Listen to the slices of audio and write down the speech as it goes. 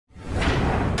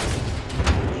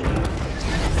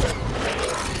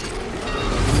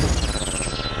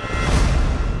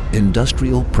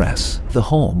Industrial Press, the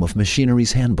home of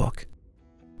Machinery's Handbook.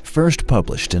 First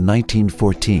published in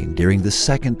 1914 during the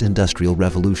Second Industrial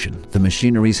Revolution, the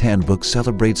Machinery's Handbook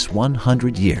celebrates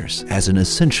 100 years as an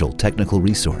essential technical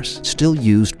resource, still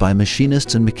used by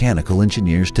machinists and mechanical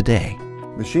engineers today.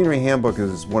 Machinery Handbook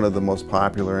is one of the most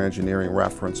popular engineering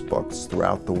reference books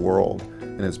throughout the world,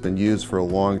 and has been used for a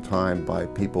long time by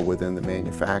people within the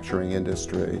manufacturing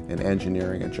industry and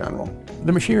engineering in general.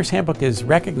 The Machiner's Handbook is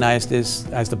recognized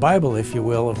as the Bible, if you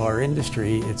will, of our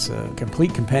industry. It's a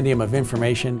complete compendium of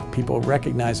information. People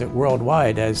recognize it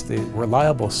worldwide as the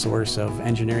reliable source of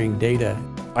engineering data.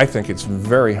 I think it's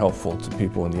very helpful to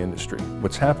people in the industry.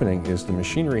 What's happening is the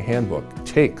Machinery Handbook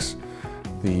takes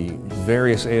the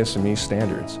various ASME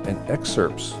standards and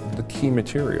excerpts the key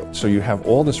material. So you have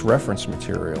all this reference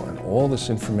material and all this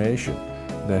information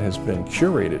that has been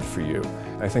curated for you.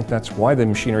 I think that's why the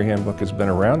Machinery Handbook has been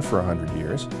around for 100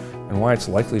 years and why it's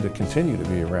likely to continue to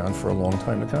be around for a long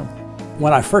time to come.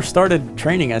 When I first started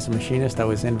training as a machinist, I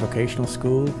was in vocational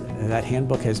school. That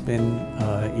handbook has been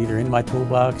either in my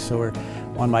toolbox or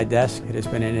on my desk. It has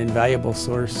been an invaluable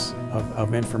source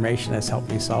of information that's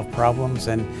helped me solve problems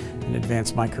and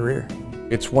advance my career.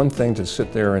 It's one thing to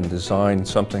sit there and design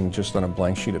something just on a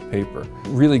blank sheet of paper.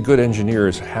 Really good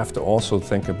engineers have to also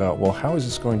think about, well, how is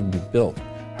this going to be built?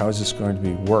 How is this going to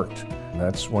be worked? And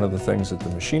that's one of the things that the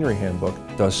Machinery Handbook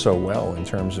does so well in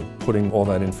terms of putting all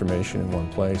that information in one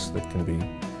place that can be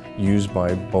used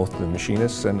by both the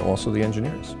machinists and also the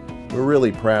engineers. We're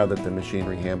really proud that the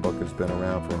Machinery Handbook has been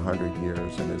around for 100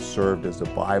 years and has served as a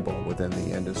Bible within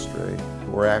the industry.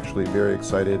 We're actually very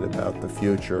excited about the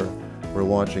future. We're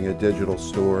launching a digital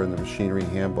store, and the Machinery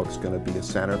Handbook is going to be a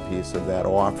centerpiece of that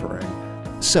offering.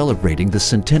 Celebrating the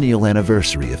centennial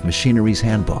anniversary of Machinery's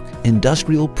Handbook,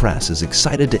 Industrial Press is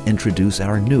excited to introduce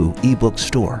our new ebook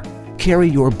store. Carry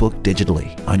your book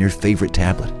digitally on your favorite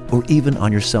tablet or even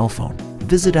on your cell phone.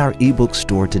 Visit our ebook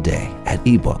store today at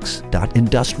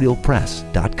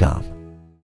ebooks.industrialpress.com.